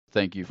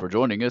Thank you for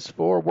joining us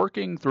for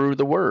Working Through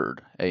the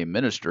Word, a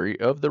ministry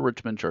of the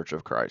Richmond Church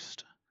of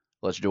Christ.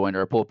 Let's join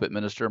our pulpit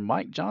minister,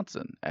 Mike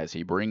Johnson, as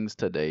he brings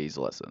today's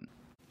lesson.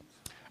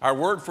 Our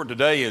word for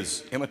today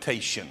is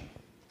imitation.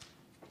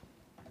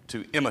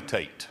 To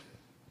imitate.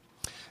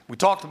 We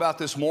talked about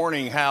this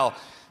morning how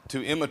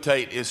to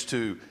imitate is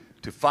to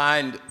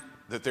find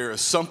that there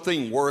is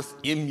something worth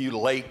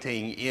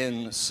emulating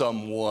in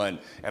someone,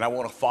 and I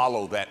want to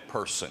follow that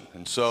person,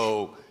 and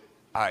so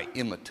I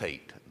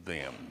imitate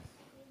them.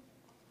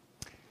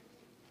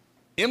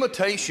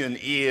 Imitation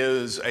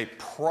is a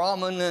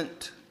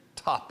prominent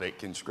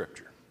topic in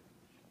Scripture.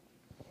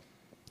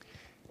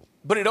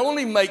 But it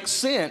only makes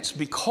sense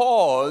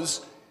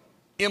because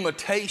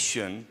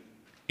imitation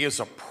is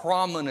a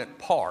prominent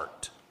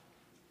part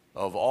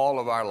of all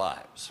of our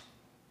lives.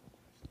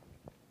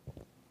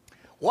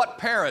 What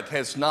parent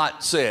has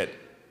not said,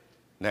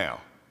 now,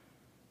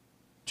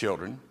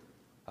 children,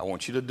 I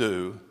want you to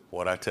do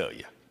what I tell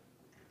you.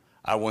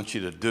 I want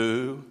you to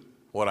do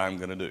what I'm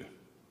going to do.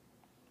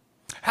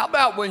 How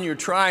about when you're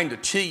trying to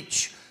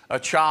teach a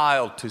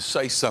child to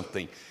say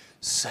something?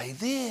 Say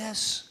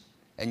this,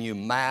 and you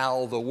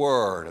mouth the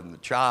word, and the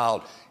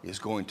child is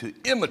going to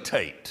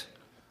imitate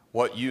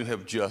what you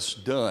have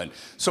just done.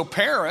 So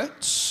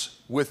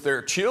parents, with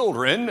their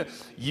children,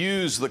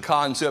 use the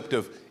concept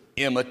of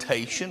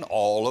imitation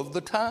all of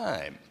the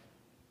time.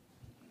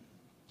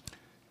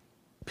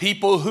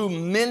 People who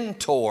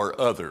mentor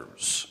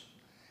others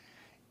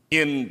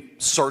in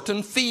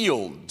certain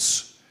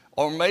fields,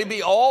 or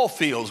maybe all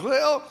fields.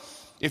 Well,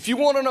 if you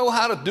want to know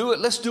how to do it,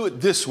 let's do it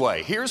this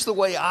way. Here's the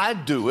way I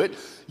do it.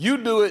 You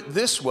do it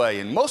this way.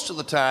 And most of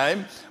the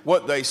time,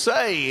 what they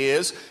say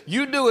is,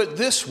 you do it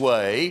this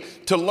way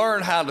to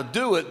learn how to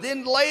do it.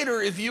 Then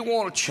later, if you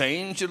want to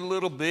change it a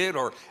little bit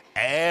or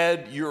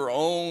add your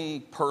own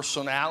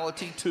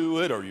personality to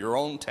it or your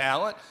own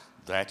talent,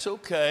 that's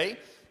okay.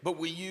 But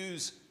we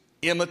use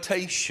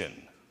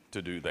imitation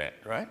to do that,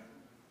 right?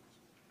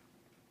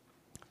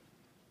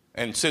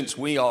 And since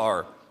we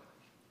are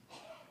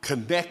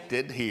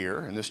connected here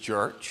in this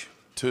church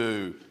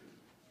to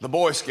the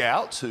Boy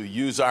Scouts who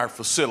use our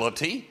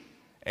facility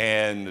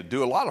and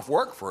do a lot of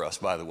work for us,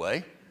 by the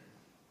way.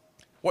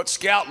 What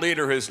scout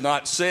leader has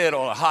not said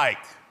on a hike,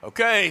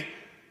 okay,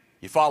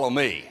 you follow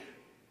me.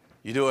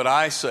 You do what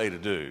I say to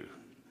do.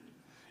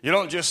 You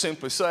don't just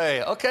simply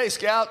say, okay,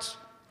 scouts,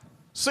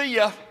 see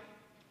ya.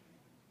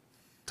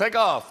 Take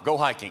off, go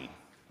hiking.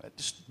 It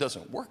just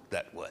doesn't work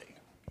that way.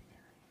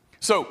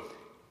 So,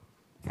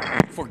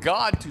 for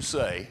God to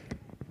say,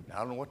 I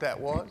don't know what that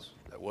was.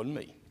 That wasn't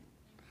me.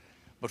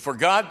 But for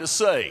God to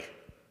say,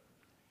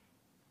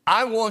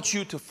 I want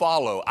you to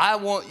follow, I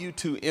want you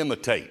to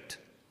imitate,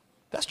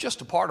 that's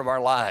just a part of our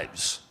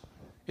lives.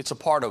 It's a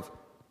part of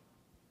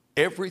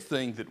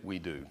everything that we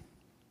do.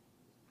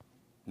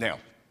 Now,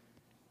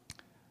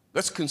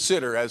 let's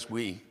consider as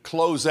we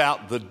close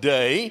out the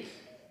day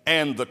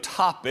and the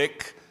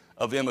topic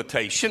of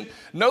imitation,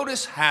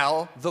 notice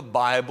how the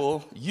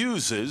Bible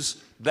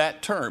uses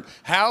that term,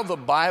 how the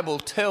Bible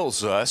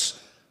tells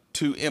us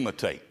to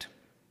imitate.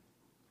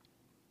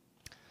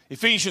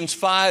 Ephesians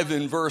 5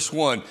 in verse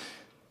 1,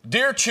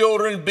 dear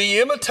children, be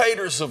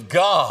imitators of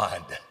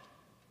God.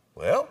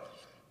 Well,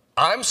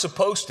 I'm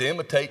supposed to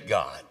imitate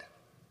God.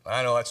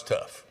 I know that's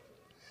tough,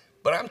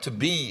 but I'm to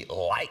be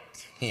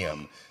like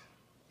Him.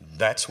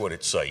 That's what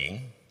it's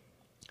saying.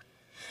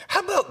 How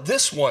about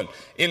this one?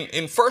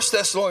 In 1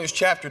 Thessalonians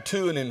chapter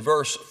 2 and in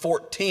verse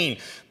 14,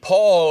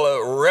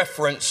 Paul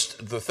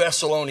referenced the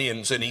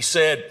Thessalonians and he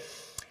said,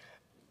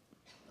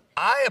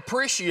 I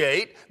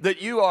appreciate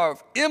that you are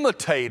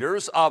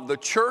imitators of the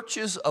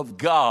churches of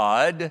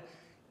God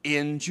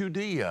in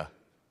Judea.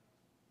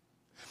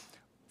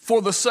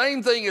 For the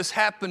same thing has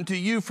happened to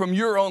you from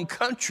your own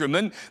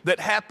countrymen that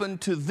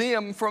happened to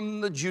them from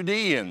the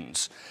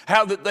Judeans.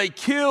 How that they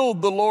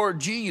killed the Lord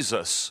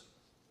Jesus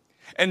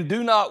and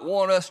do not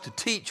want us to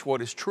teach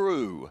what is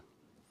true.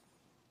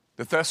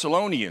 The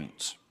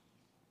Thessalonians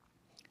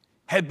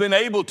had been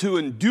able to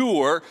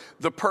endure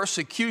the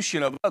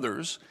persecution of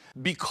others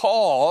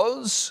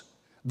because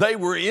they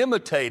were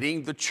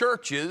imitating the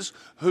churches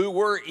who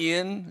were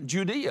in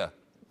Judea.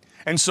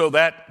 And so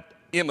that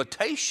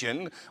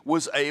imitation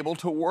was able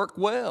to work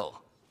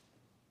well.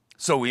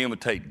 So we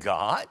imitate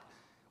God,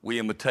 we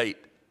imitate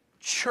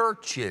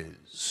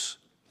churches.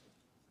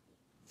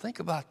 Think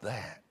about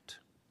that.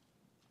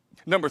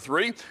 Number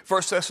 3,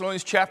 1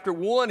 Thessalonians chapter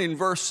 1 in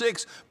verse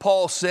 6,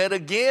 Paul said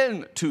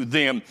again to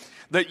them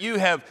that you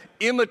have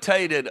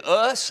imitated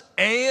us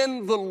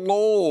and the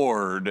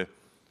Lord,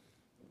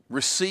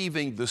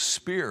 receiving the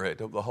Spirit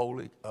of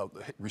the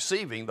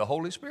receiving the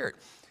Holy Spirit,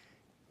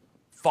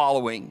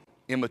 following,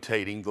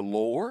 imitating the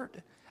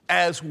Lord,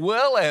 as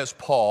well as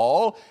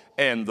Paul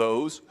and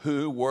those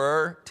who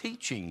were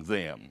teaching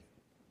them.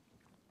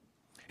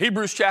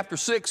 Hebrews chapter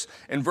 6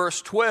 and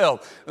verse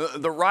 12,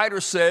 the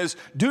writer says,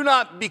 do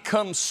not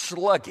become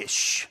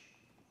sluggish,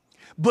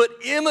 but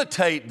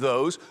imitate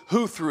those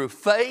who through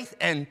faith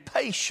and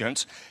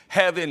patience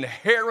have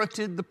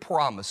inherited the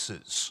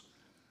promises.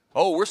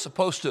 Oh, we're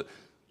supposed to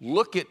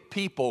look at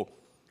people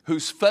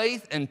whose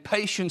faith and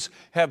patience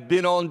have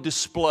been on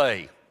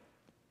display.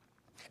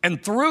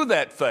 And through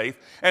that faith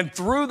and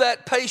through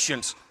that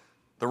patience,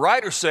 the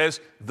writer says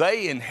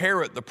they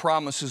inherit the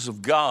promises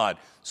of God.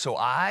 So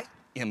I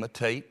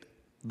imitate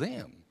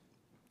them.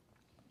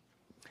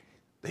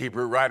 The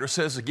Hebrew writer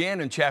says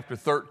again in chapter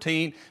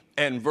 13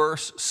 and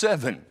verse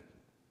 7,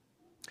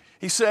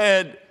 he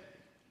said,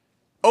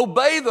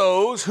 obey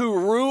those who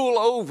rule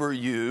over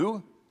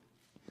you,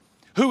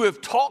 who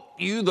have taught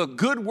you the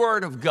good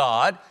word of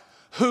God,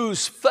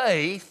 whose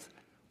faith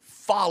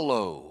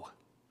follow.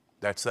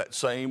 That's that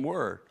same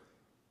word,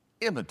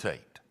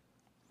 imitate.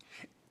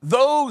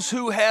 Those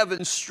who have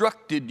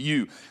instructed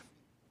you.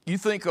 You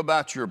think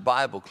about your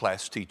Bible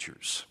class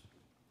teachers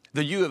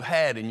that you have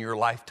had in your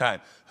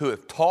lifetime who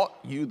have taught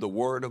you the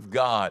Word of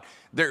God.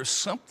 There's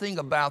something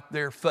about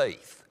their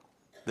faith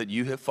that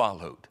you have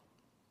followed.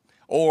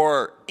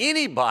 Or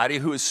anybody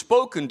who has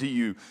spoken to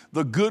you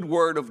the good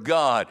Word of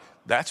God.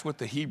 That's what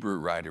the Hebrew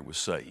writer was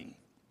saying.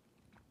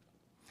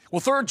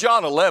 Well, 3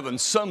 John 11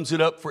 sums it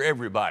up for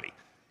everybody.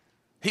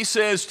 He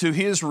says to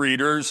his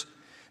readers,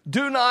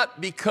 do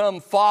not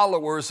become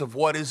followers of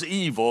what is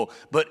evil,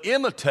 but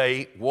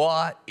imitate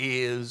what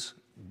is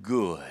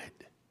good.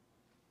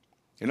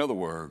 In other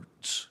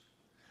words,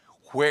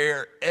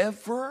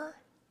 wherever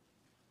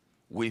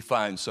we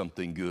find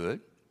something good,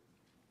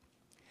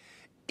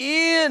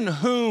 in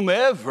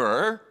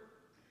whomever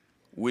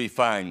we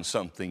find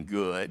something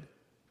good,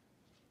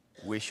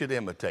 we should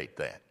imitate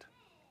that.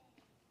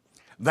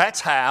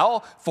 That's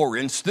how, for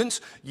instance,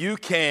 you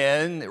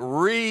can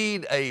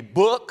read a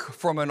book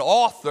from an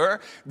author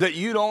that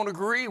you don't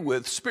agree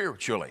with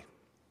spiritually.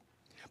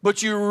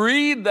 But you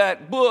read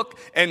that book,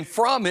 and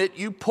from it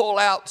you pull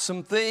out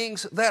some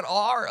things that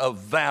are of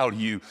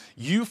value.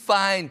 You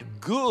find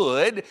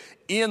good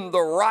in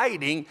the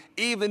writing,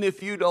 even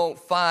if you don't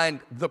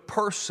find the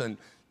person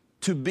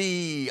to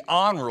be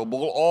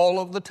honorable all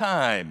of the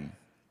time.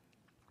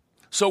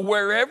 So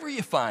wherever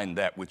you find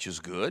that which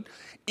is good,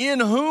 in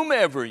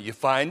whomever you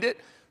find it,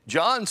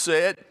 John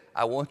said,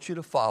 I want you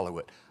to follow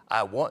it.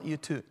 I want you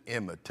to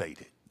imitate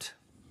it.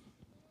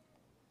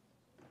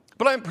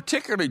 But I'm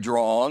particularly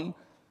drawn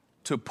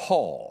to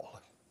Paul,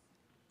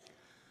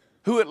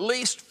 who at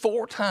least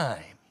 4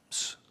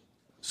 times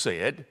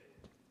said,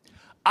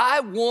 I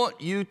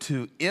want you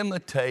to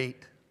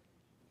imitate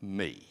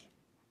me.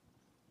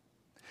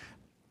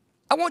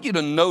 I want you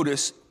to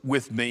notice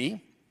with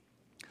me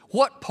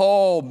what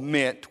Paul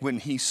meant when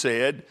he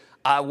said,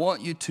 I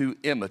want you to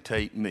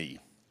imitate me.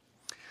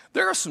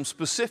 There are some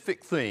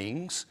specific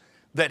things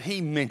that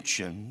he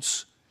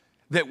mentions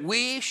that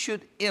we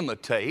should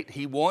imitate.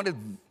 He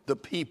wanted the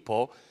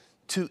people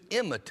to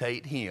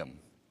imitate him.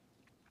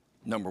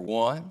 Number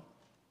 1,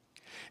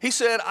 he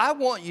said, I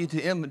want you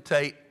to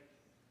imitate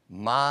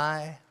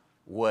my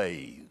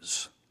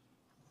ways.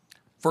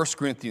 1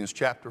 Corinthians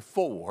chapter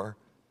 4,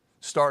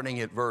 starting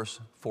at verse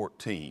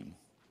 14.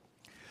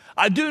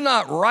 I do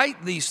not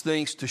write these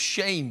things to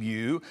shame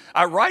you.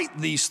 I write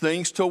these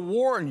things to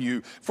warn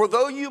you. For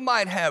though you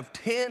might have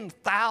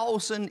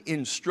 10,000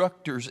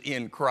 instructors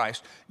in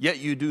Christ, yet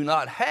you do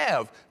not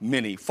have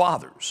many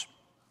fathers.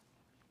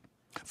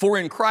 For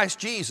in Christ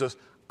Jesus,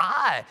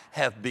 I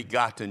have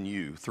begotten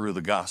you through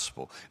the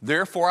gospel.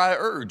 Therefore, I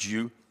urge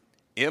you,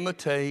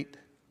 imitate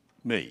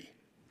me.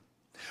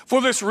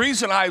 For this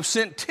reason, I have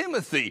sent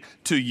Timothy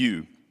to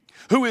you,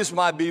 who is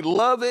my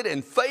beloved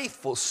and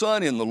faithful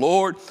son in the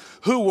Lord,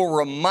 who will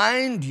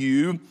remind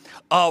you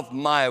of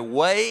my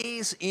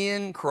ways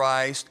in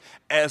Christ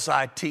as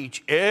I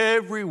teach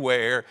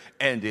everywhere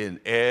and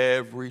in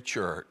every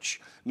church.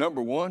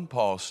 Number 1,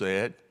 Paul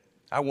said,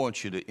 I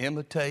want you to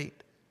imitate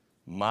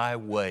my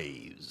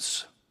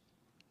ways.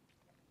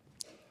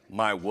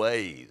 My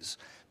ways.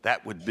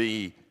 That would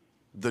be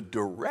the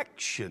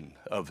direction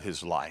of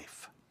his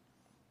life.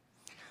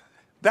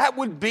 That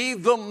would be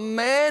the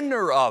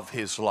manner of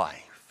his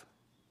life.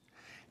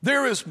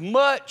 There is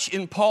much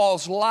in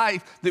Paul's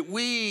life that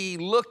we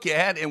look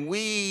at and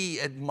we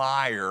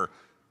admire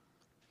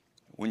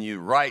when you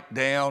write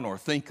down or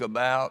think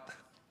about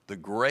the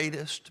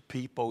greatest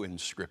people in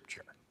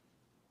Scripture.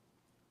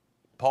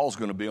 Paul's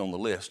going to be on the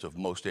list of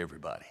most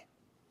everybody.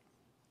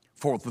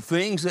 For the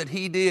things that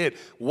he did,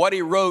 what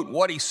he wrote,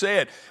 what he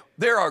said,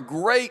 there are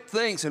great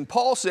things. And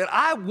Paul said,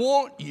 I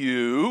want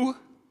you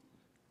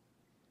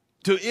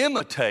to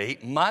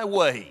imitate my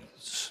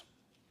ways.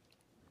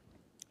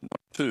 Number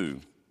 2,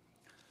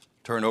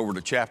 turn over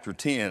to chapter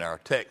 10, our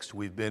text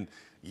we've been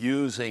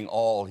using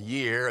all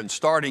year, and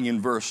starting in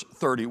verse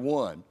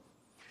 31.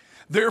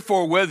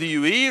 Therefore, whether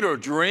you eat or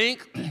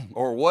drink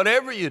or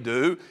whatever you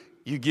do,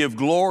 you give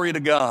glory to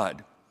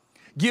God.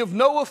 Give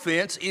no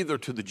offense either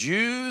to the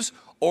Jews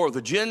or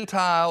the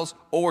Gentiles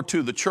or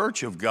to the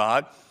church of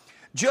God,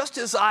 just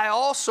as I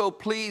also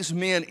please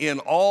men in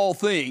all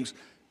things,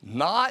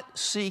 not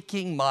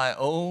seeking my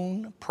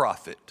own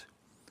profit,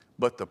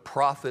 but the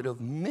profit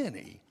of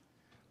many,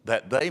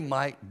 that they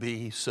might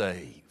be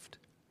saved.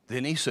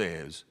 Then he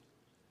says,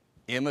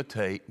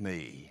 imitate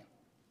me.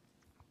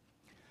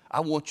 I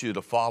want you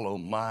to follow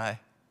my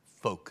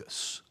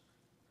focus.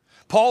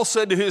 Paul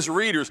said to his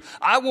readers,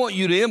 I want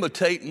you to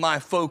imitate my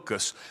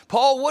focus.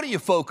 Paul, what are you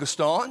focused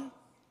on?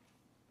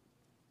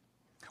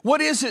 What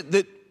is it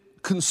that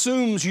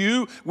consumes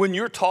you when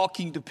you're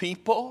talking to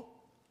people?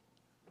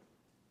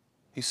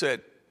 He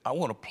said, I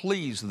want to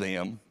please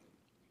them,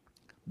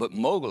 but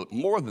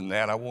more than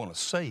that, I want to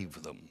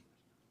save them.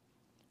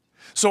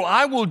 So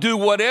I will do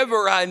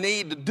whatever I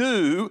need to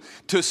do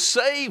to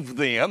save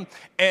them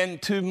and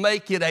to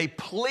make it a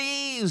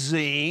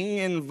pleasing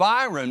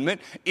environment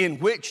in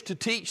which to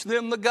teach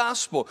them the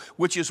gospel,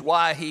 which is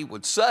why he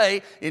would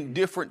say in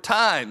different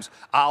times,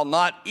 I'll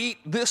not eat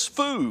this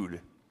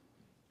food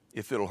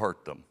if it'll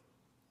hurt them,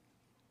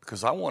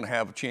 because I want to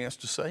have a chance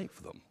to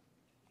save them.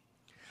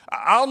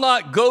 I'll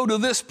not go to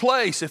this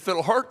place if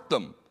it'll hurt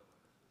them,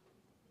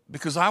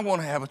 because I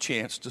want to have a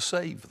chance to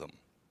save them.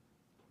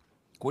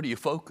 What are you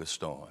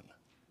focused on?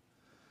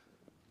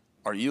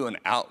 Are you an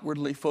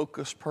outwardly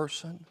focused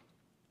person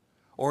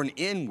or an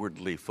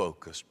inwardly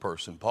focused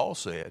person? Paul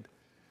said,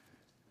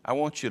 I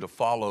want you to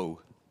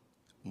follow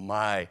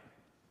my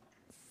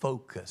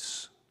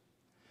focus.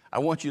 I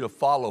want you to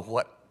follow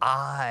what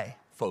I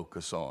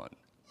focus on.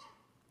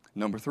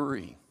 Number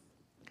 3,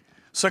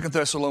 2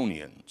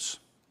 Thessalonians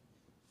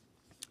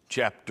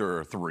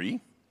chapter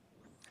 3.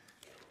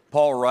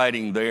 Paul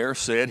writing there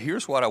said,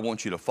 here's what I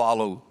want you to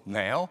follow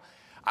now.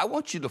 I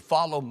want you to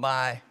follow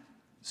my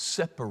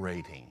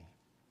separating.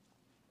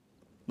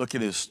 Look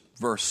at this,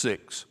 verse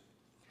 6.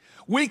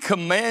 We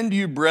command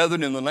you,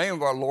 brethren, in the name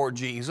of our Lord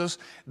Jesus,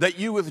 that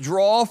you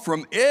withdraw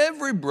from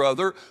every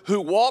brother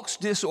who walks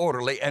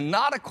disorderly and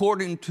not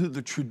according to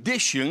the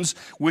traditions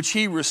which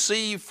he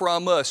received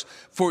from us.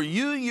 For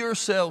you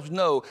yourselves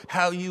know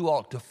how you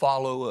ought to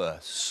follow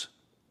us.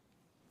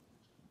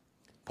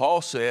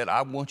 Paul said,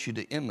 I want you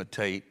to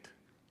imitate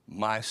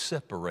my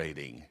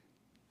separating.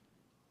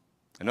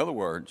 In other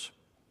words,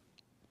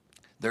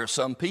 there are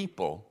some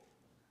people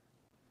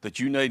that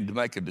you need to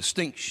make a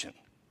distinction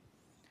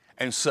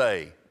and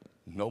say,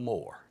 no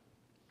more.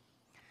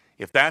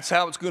 If that's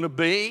how it's going to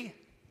be,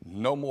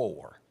 no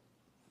more.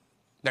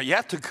 Now you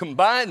have to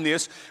combine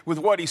this with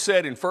what he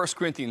said in 1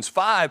 Corinthians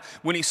 5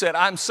 when he said,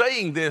 I'm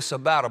saying this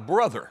about a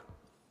brother.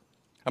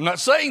 I'm not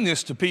saying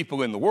this to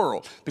people in the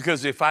world,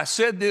 because if I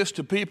said this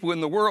to people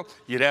in the world,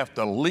 you'd have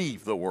to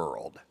leave the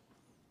world.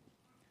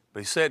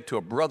 But he said to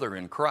a brother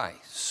in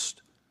Christ,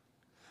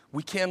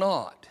 we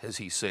cannot, as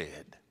he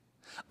said,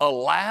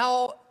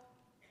 allow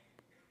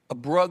a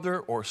brother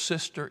or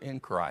sister in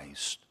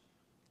Christ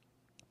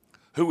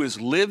who is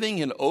living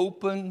in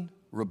open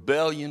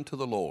rebellion to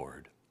the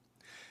Lord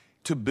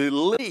to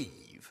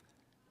believe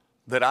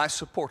that I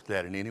support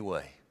that in any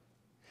way.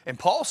 And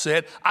Paul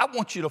said, I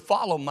want you to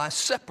follow my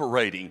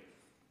separating,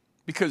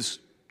 because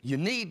you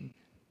need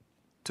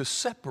to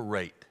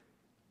separate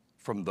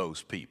from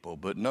those people.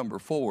 But number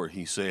 4,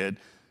 he said,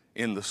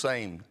 in the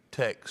same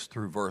text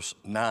through verse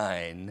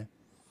 9,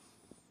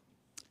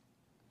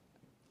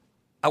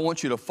 I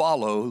want you to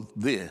follow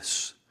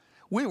this.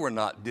 We were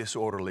not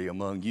disorderly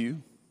among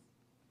you,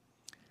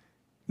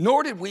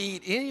 nor did we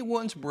eat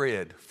anyone's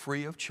bread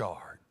free of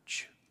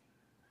charge.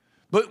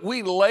 But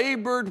we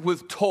labored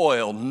with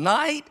toil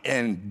night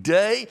and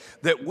day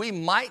that we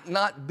might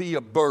not be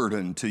a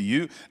burden to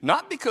you,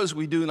 not because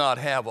we do not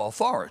have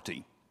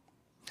authority,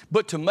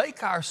 but to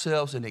make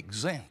ourselves an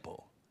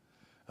example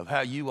of how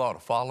you ought to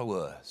follow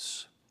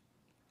us.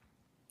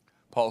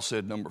 Paul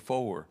said, number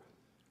 4,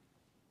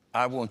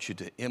 I want you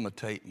to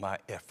imitate my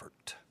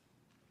effort.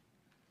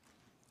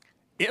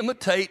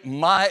 Imitate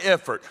my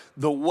effort,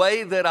 the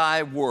way that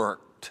I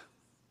worked.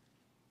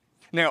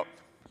 Now,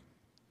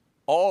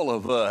 all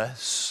of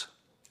us,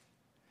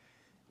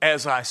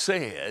 as I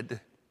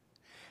said,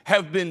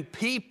 have been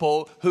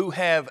people who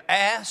have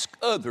asked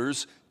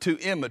others to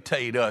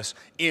imitate us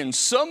in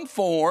some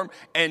form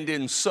and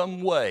in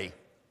some way.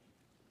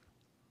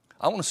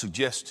 I want to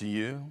suggest to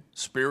you,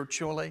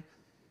 spiritually,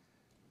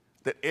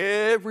 that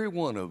every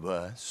one of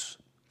us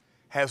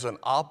has an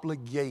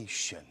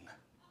obligation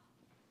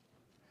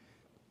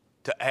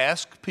to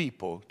ask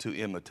people to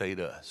imitate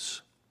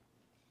us.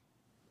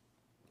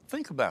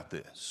 Think about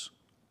this.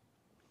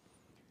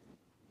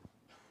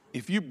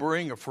 If you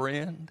bring a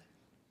friend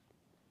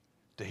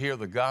to hear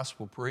the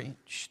gospel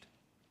preached,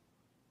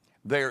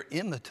 they're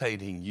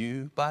imitating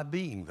you by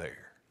being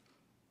there.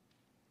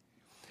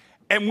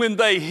 And when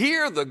they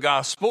hear the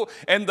gospel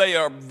and they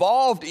are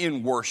involved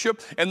in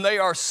worship and they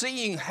are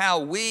seeing how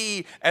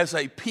we as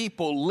a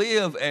people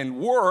live and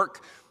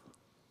work,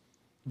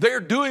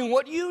 they're doing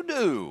what you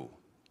do.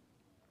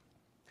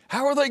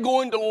 How are they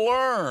going to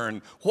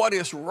learn what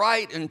is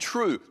right and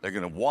true? They're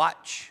going to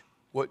watch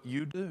what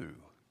you do.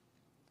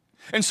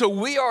 And so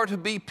we are to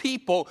be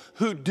people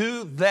who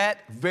do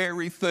that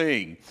very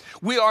thing.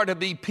 We are to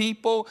be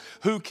people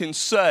who can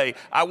say,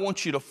 I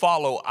want you to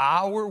follow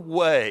our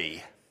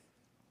way.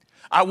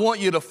 I want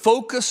you to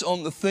focus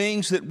on the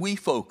things that we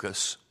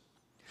focus.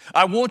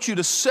 I want you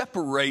to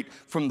separate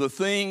from the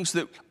things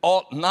that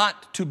ought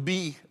not to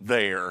be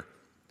there.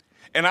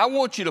 And I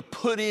want you to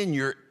put in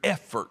your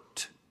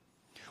effort.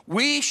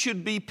 We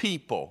should be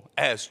people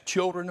as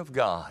children of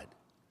God,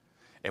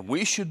 and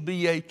we should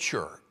be a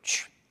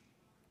church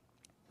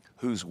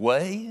whose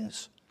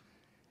ways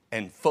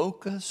and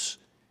focus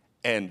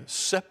and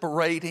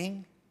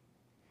separating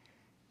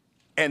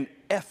and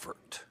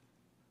effort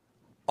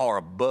are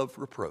above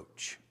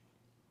reproach.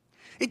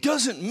 It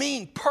doesn't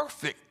mean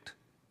perfect,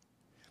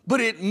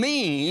 but it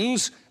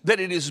means that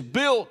it is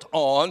built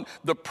on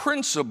the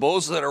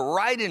principles that are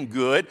right and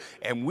good,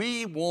 and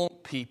we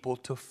want people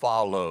to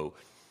follow.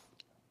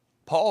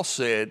 Paul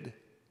said,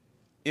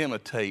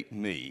 imitate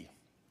me.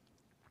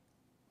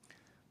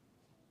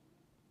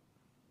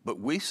 But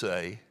we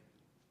say,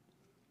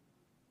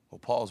 well,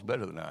 Paul's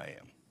better than I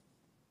am.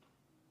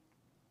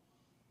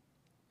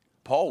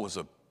 Paul was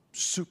a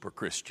super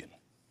Christian.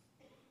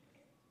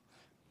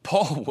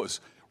 Paul was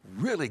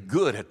really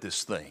good at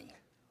this thing.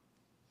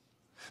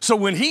 So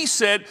when he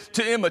said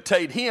to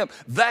imitate him,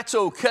 that's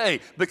okay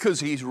because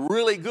he's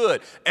really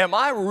good. Am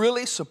I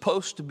really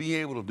supposed to be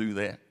able to do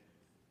that?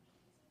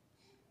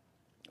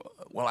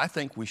 Well, I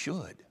think we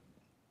should.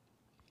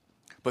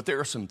 But there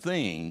are some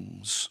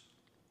things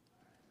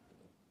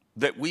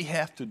that we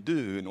have to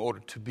do in order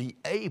to be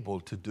able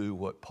to do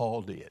what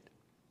Paul did.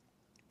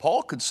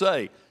 Paul could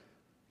say,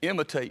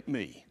 imitate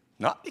me,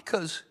 not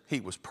because he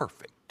was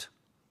perfect,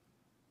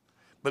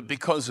 but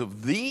because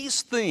of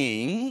these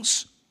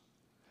things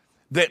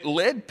that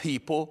led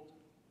people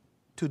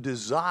to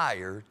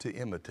desire to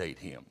imitate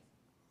him.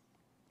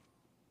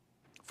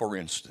 For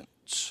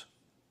instance,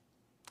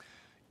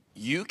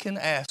 you can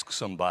ask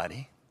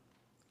somebody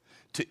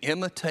to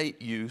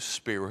imitate you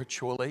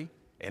spiritually,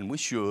 and we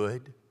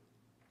should,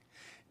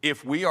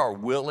 if we are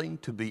willing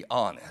to be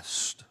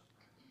honest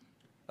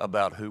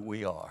about who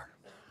we are.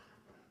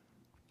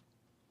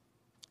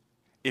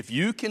 If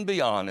you can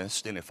be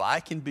honest, and if I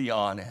can be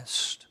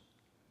honest,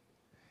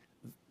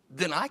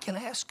 then I can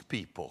ask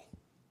people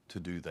to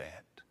do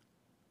that.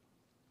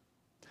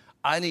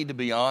 I need to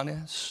be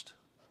honest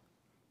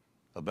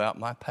about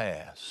my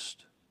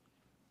past.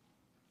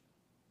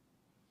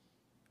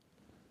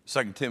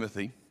 2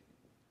 Timothy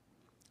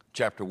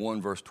chapter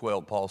 1, verse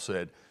 12, Paul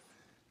said,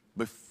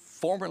 "But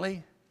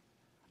formerly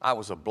I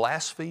was a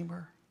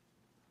blasphemer,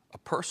 a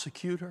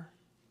persecutor,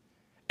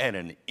 and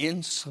an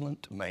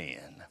insolent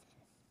man."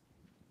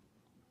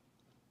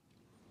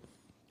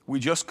 We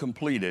just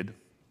completed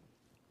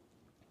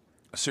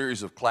a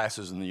series of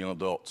classes in the young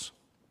adults.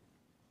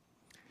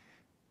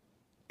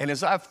 And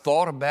as I've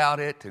thought about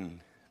it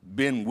and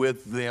been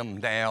with them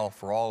now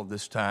for all of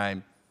this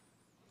time,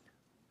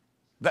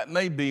 that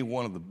may be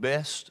one of the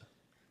best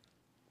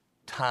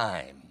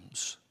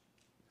times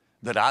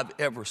that I've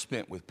ever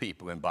spent with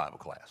people in Bible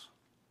class.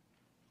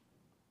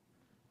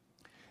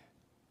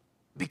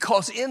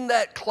 Because in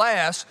that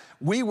class,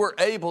 we were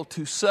able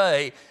to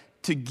say,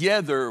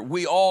 together,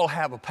 we all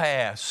have a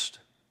past.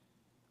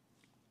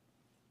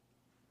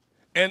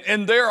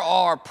 And there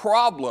are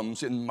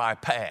problems in my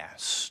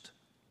past.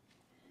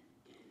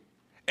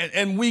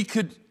 And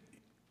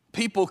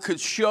people could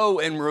show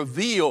and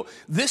reveal,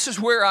 this is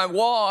where I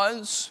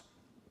was,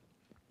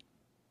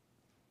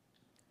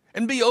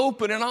 and be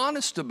open and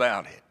honest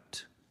about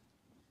it.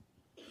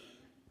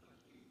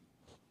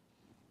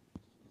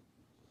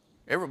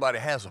 Everybody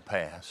has a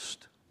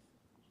past.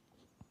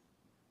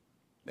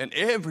 And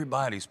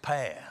everybody's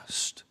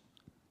past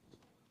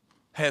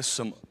has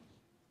some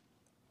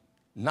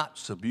not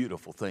so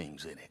beautiful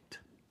things in it.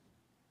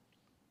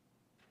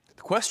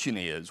 The question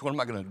is, what am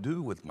I going to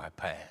do with my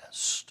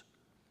past?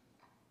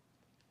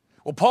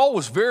 Well, Paul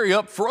was very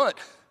upfront.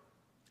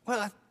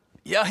 Well,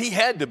 yeah, he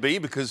had to be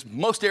because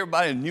most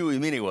everybody knew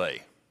him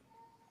anyway.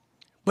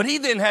 But he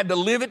then had to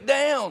live it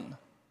down.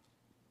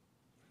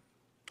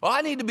 Well,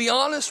 I need to be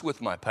honest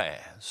with my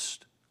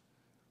past.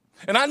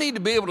 And I need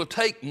to be able to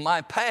take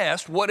my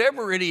past,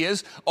 whatever it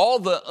is, all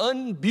the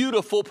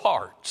unbeautiful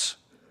parts,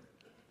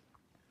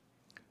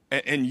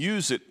 and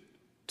use it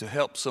to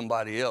help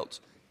somebody else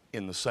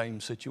in the same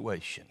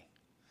situation.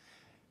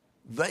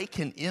 They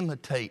can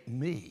imitate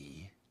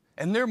me,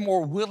 and they're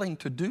more willing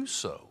to do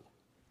so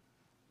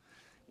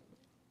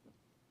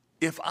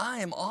if I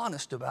am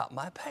honest about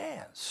my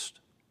past.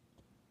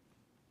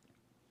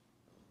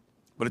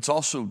 But it's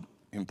also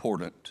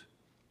important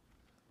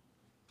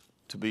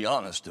to be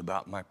honest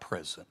about my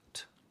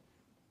present.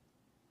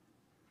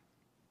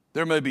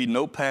 There may be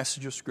no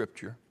passage of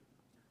Scripture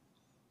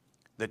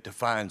that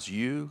defines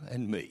you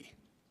and me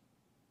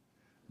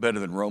better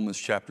than Romans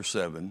chapter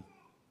 7,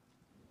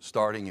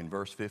 starting in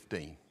verse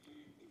 15.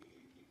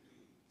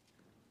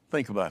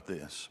 Think about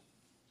this.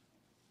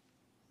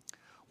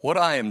 What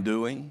I am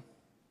doing,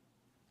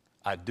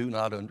 I do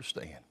not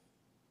understand.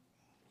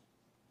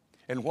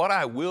 And what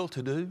I will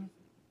to do,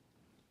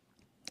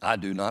 I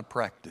do not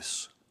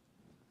practice.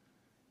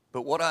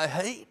 But what I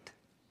hate,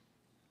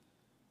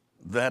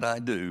 that I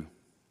do.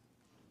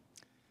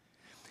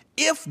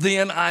 If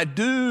then I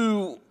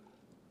do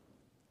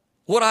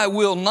what I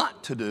will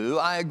not to do,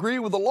 I agree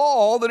with the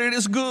law that it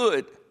is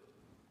good.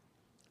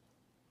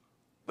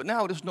 But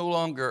now it is no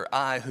longer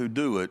I who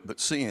do it, but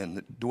sin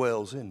that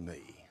dwells in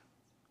me.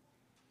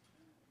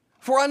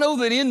 For I know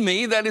that in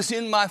me, that is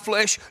in my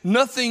flesh,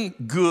 nothing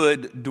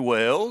good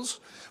dwells.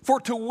 For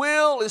to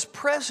will is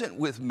present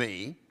with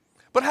me,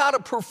 but how to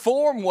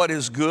perform what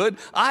is good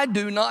I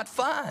do not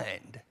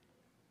find.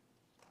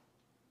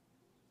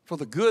 For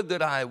the good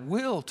that I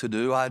will to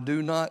do, I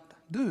do not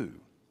do.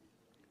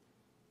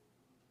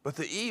 But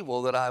the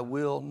evil that I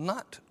will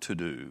not to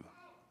do,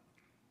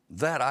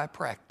 that I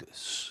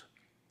practice.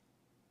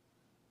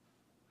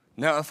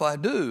 Now if I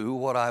do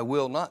what I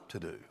will not to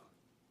do,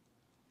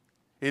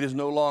 it is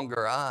no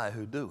longer I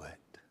who do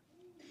it,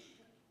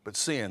 but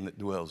sin that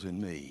dwells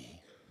in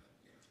me.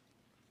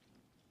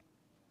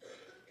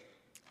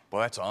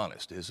 Well, that's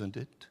honest, isn't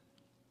it?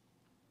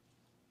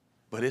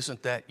 But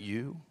isn't that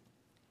you?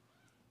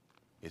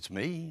 It's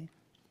me.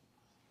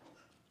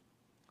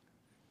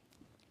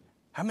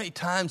 How many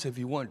times have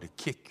you wanted to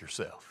kick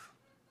yourself?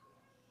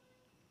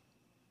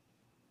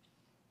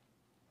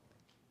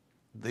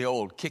 The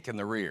old kick in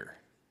the rear.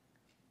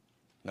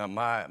 Now,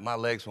 my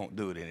legs won't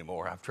do it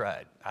anymore. I've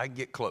tried. I can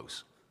get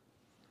close.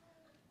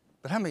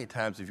 But how many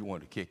times have you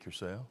wanted to kick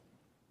yourself?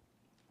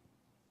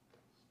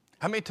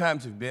 How many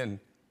times have you been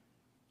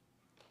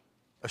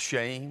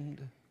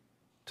ashamed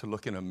to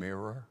look in a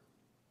mirror?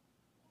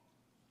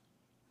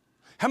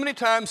 How many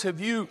times have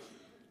you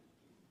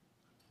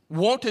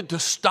wanted to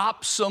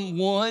stop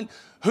someone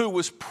who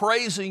was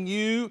praising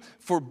you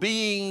for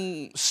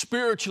being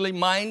spiritually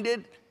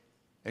minded,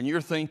 and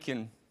you're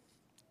thinking,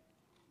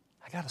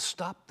 I got to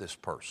stop this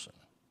person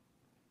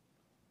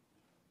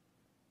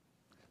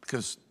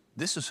because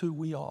this is who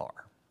we are.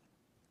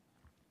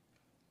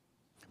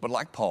 But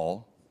like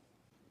Paul,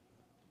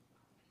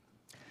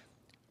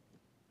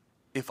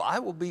 if I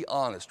will be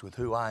honest with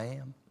who I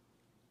am,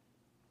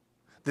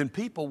 then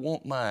people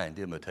won't mind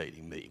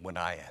imitating me when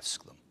I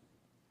ask them.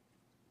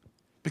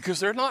 Because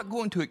they're not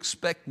going to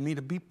expect me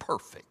to be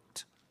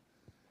perfect,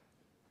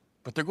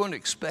 but they're going to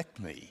expect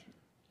me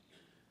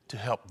to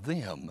help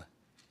them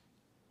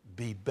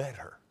be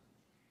better.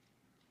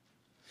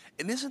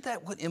 And isn't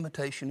that what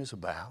imitation is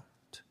about?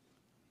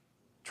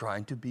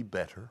 Trying to be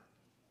better.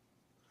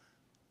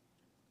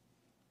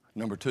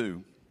 Number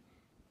two,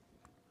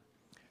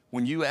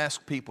 when you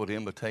ask people to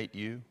imitate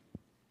you,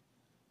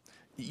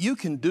 you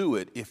can do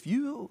it if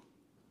you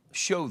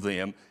show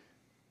them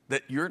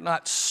that you're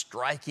not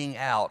striking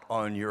out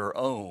on your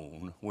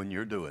own when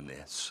you're doing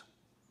this.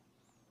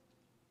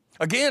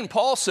 Again,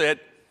 Paul said,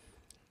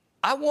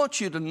 I want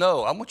you to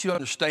know, I want you to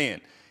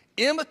understand,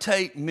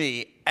 imitate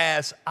me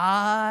as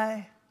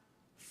I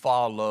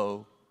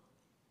follow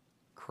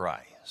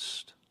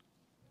Christ.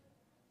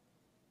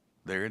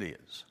 There it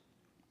is.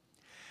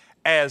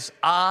 As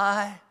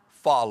I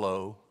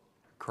follow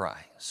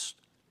Christ.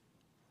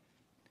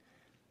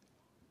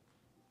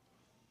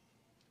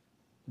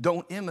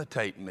 Don't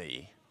imitate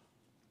me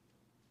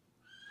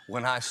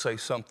when I say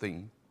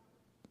something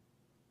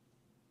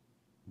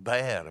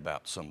bad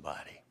about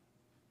somebody.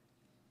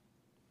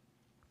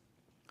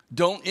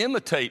 Don't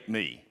imitate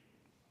me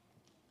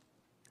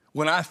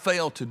when I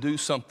fail to do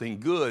something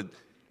good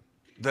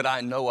that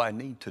I know I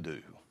need to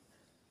do.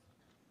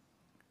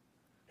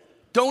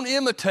 Don't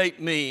imitate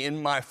me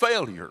in my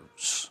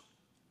failures.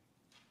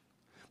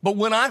 But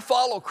when I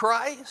follow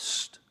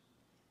Christ,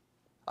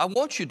 I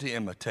want you to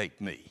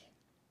imitate me.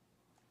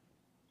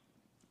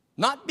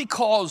 Not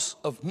because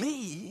of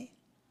me,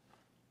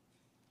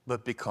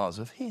 but because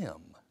of Him.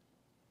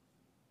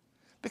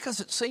 Because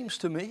it seems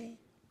to me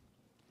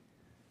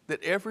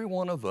that every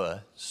one of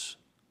us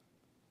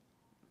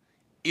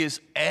is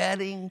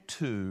adding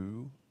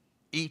to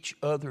each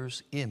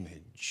other's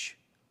image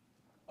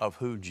of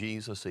who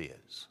Jesus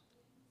is.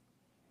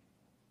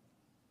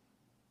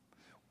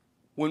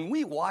 When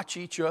we watch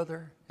each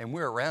other and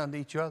we're around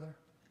each other,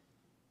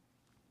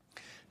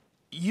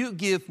 you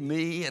give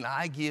me and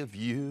I give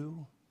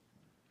you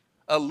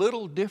a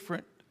little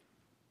different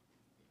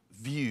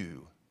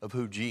view of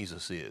who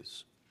Jesus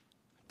is.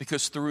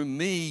 Because through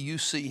me, you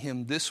see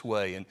Him this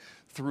way, and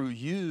through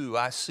you,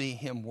 I see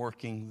Him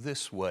working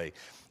this way.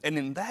 And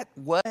in that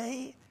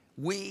way,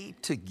 we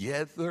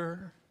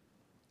together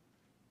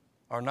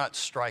are not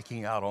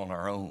striking out on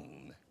our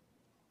own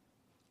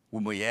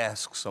when we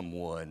ask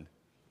someone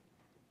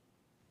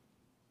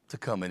to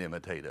come and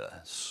imitate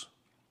us.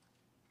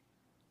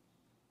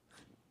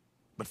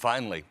 But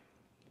finally,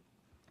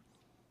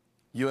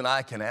 you and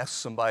I can ask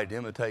somebody to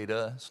imitate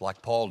us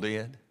like Paul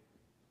did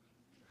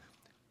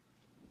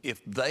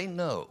if they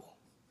know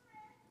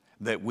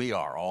that we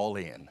are all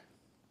in.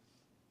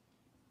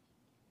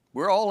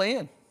 We're all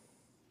in.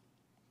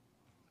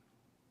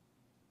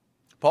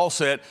 Paul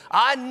said,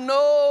 I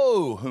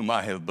know whom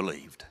I have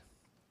believed,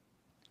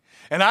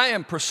 and I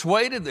am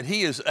persuaded that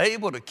He is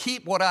able to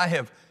keep what I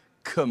have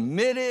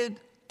committed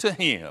to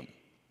Him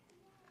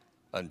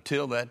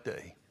until that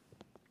day.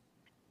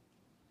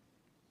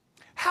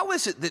 How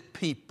is it that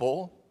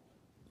people,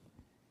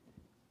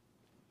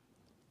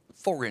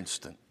 for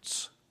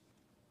instance,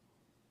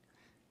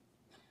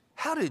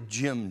 how did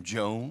Jim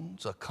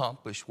Jones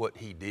accomplish what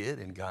he did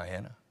in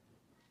Guyana?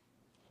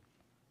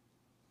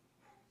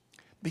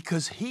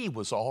 Because he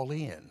was all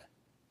in.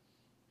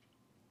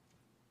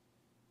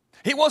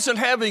 He wasn't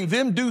having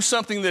them do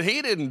something that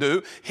he didn't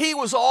do. He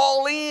was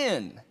all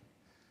in.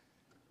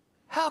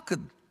 How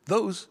could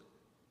those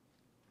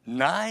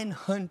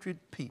 900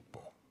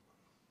 people,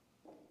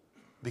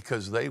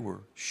 because they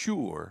were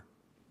sure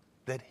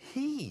that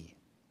he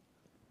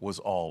was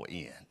all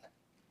in?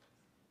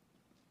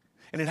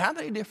 And at how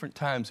many different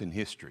times in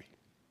history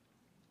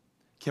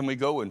can we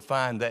go and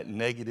find that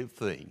negative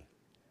thing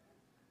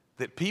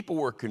that people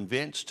were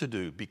convinced to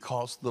do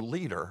because the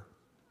leader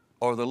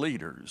or the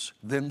leaders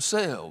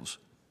themselves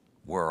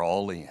were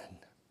all in?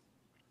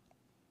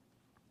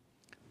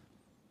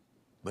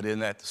 But isn't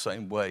that the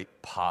same way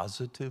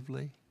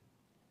positively?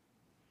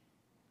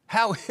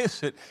 How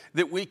is it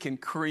that we can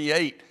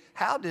create,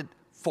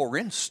 for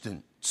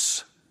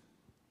instance,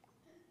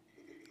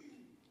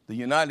 the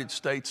United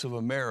States of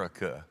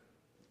America,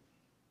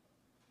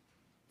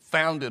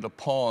 founded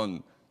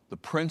upon the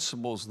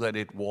principles that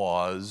it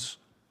was,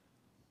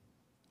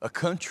 a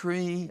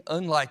country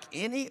unlike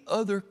any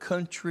other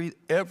country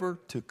ever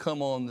to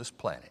come on this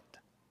planet?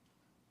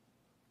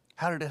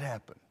 How did it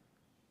happen?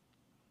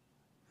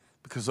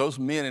 Because those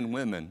men and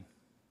women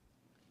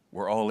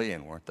were all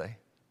in, weren't they?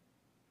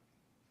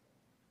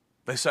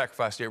 They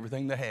sacrificed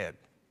everything they had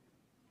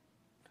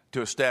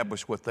to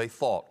establish what they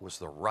thought was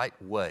the right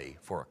way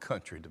for a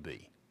country to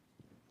be.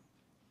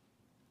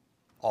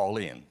 All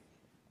in.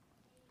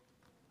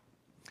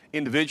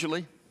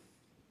 Individually,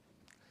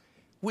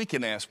 we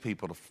can ask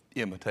people to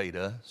imitate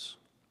us.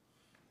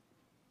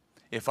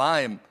 If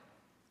I am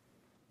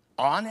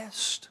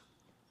honest,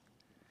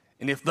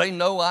 and if they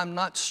know I'm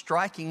not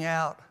striking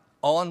out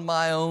on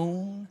my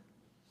own,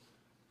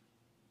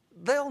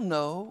 they'll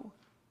know,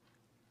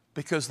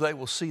 because they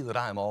will see that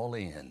I'm all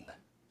in.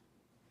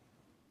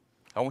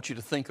 I want you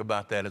to think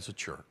about that as a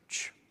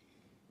church.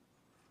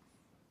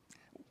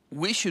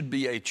 We should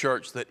be a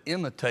church that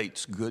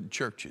imitates good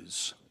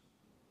churches.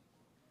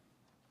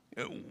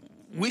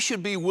 We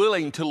should be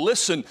willing to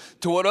listen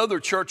to what other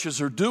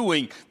churches are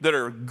doing that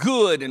are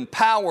good and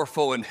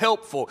powerful and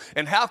helpful.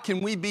 And how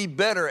can we be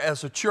better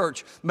as a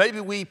church? Maybe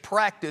we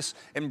practice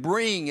and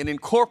bring and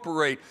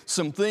incorporate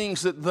some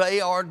things that they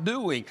are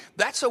doing.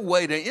 That's a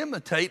way to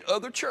imitate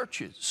other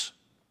churches.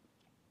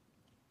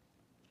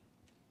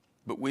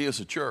 But we as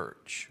a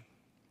church,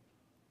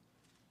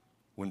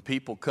 when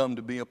people come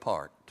to be a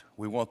part,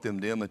 we want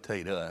them to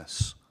imitate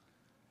us.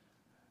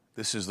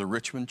 This is the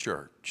Richmond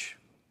Church.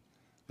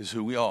 This is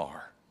who we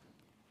are.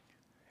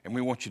 And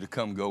we want you to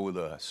come go with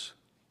us.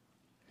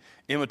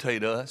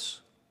 Imitate us.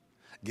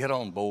 Get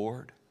on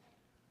board.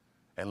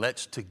 And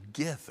let's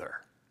together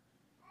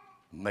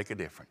make a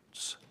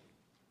difference.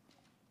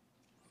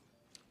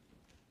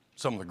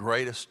 Some of the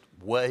greatest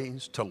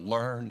ways to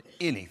learn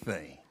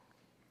anything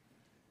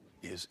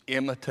is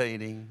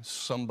imitating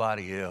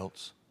somebody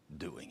else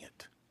doing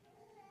it.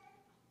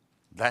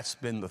 That's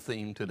been the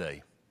theme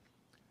today.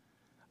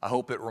 I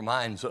hope it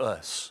reminds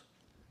us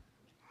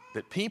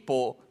that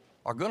people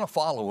are going to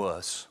follow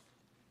us.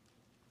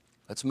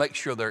 Let's make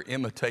sure they're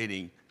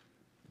imitating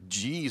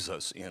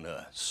Jesus in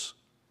us.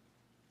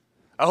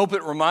 I hope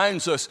it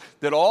reminds us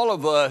that all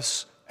of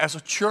us as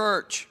a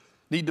church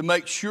need to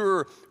make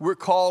sure we're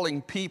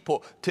calling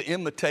people to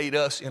imitate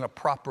us in a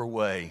proper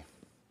way.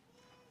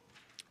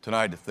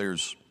 Tonight, if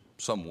there's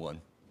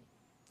someone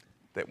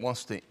that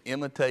wants to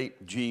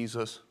imitate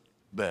Jesus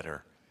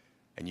better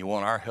and you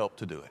want our help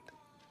to do it,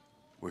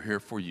 we're here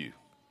for you.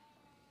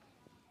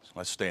 So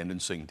let's stand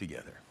and sing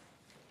together.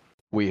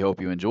 We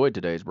hope you enjoyed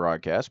today's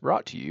broadcast,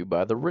 brought to you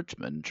by the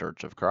Richmond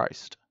Church of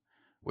Christ.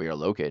 We are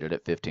located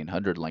at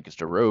 1500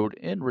 Lancaster Road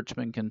in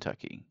Richmond,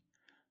 Kentucky.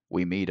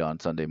 We meet on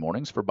Sunday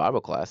mornings for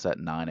Bible class at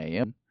 9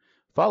 a.m.,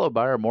 followed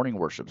by our morning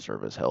worship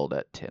service held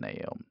at 10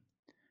 a.m.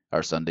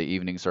 Our Sunday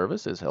evening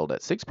service is held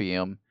at 6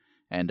 p.m.,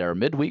 and our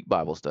midweek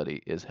Bible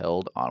study is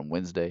held on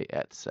Wednesday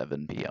at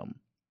 7 p.m.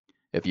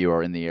 If you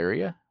are in the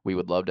area, we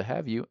would love to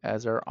have you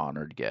as our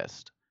honored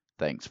guest.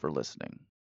 Thanks for listening.